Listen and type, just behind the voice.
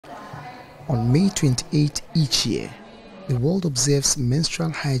On May 28 each year, the world observes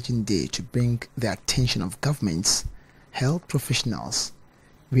Menstrual Hygiene Day to bring the attention of governments, health professionals,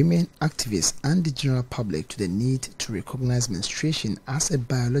 women activists and the general public to the need to recognize menstruation as a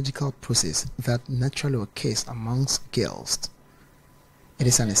biological process that naturally occurs amongst girls. It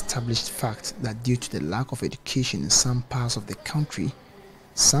is an established fact that due to the lack of education in some parts of the country,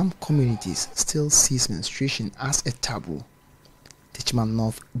 some communities still see menstruation as a taboo. Techiman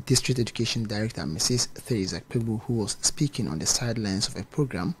North District Education Director Mrs. Theresa Kpebu, who was speaking on the sidelines of a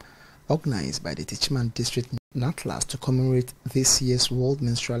program organized by the Techiman District NATLAS to commemorate this year's World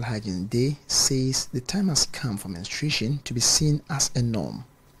Menstrual Hygiene Day, says the time has come for menstruation to be seen as a norm.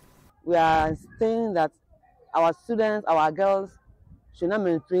 We are saying that our students, our girls, should not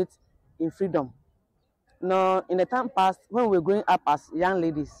menstruate in freedom. No, in the time past, when we were growing up as young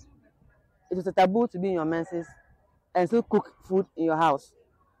ladies, it was a taboo to be in your menses and still cook food in your house.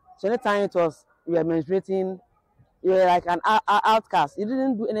 So anytime it was you were menstruating, you were like an outcast. You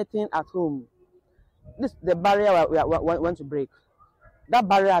didn't do anything at home. The barrier we want to break. That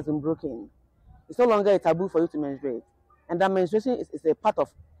barrier has been broken. It's no longer a taboo for you to menstruate. And that menstruation is a part of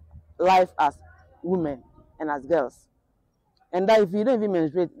life as women and as girls. And that if you don't even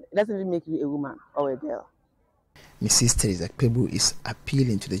menstruate, it doesn't even make you a woman or a girl. Mrs. Theresa Kpebu is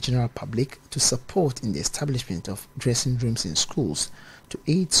appealing to the general public to support in the establishment of dressing rooms in schools to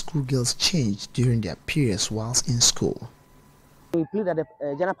aid schoolgirls change during their periods whilst in school. We plead that the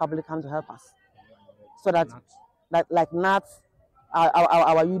general public come to help us, so that like NATS,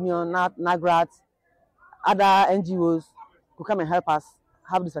 our union, NAGRAT, other NGOs could come and help us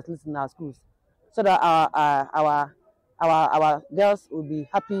have these facilities in our schools, so that our girls will be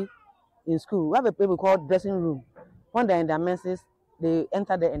happy in school. We have a paper called dressing room. When they're in their menses, they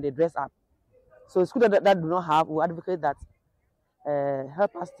enter there and they dress up. So schools that do not have, we advocate that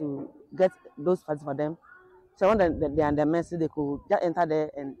help us to get those facilities for them. So when they're in their menses, they could just enter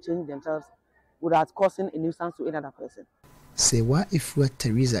there and change themselves without causing a nuisance to another person. Sewa Ifua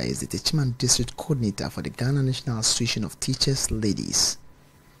Teresa is the Techiman District Coordinator for the Ghana National Association of Teachers Ladies.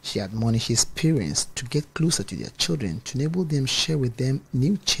 She admonishes parents to get closer to their children to enable them share with them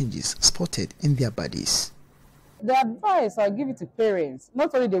new changes spotted in their bodies. The advice I'll give it to parents,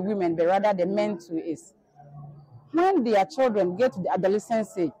 not only the women, but rather the men too, is when their children get to the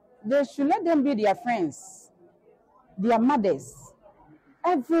adolescence age, they should let them be their friends, their mothers,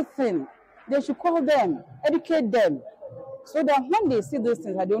 everything. They should call them, educate them, so that when they see those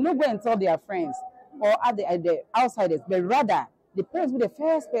things, they will not go and tell their friends or at the outsiders, but rather the parents will be the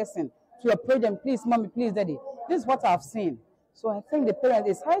first person to approach them. Please, mommy, please, daddy, this is what I've seen. So I think the parents,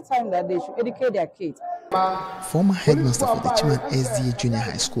 it's high time that they should educate their kids. Former headmaster for the Techiman SDA Junior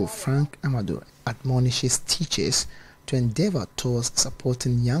High School, Frank Amado, admonishes teachers to endeavor towards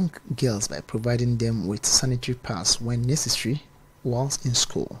supporting young girls by providing them with sanitary pads when necessary whilst in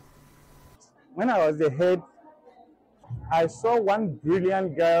school. When I was the head, I saw one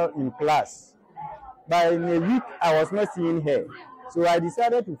brilliant girl in class, but in a week I was not seeing her. So I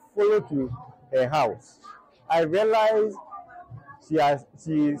decided to follow to her house. I realized she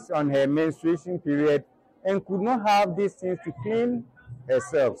is on her menstruation period and could not have these things to clean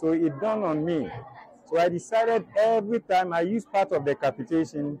herself. So it dawned on me. So I decided every time I use part of the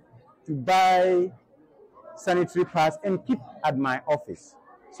capitation to buy sanitary pads and keep at my office.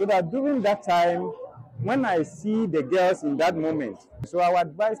 So that during that time, when I see the girls in that moment, so I would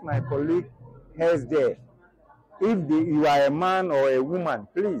advise my colleague heads there, if you are a man or a woman,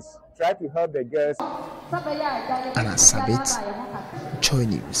 please try to help the girls. Anna Sabit, Joy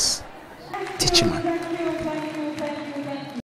News, Techiman.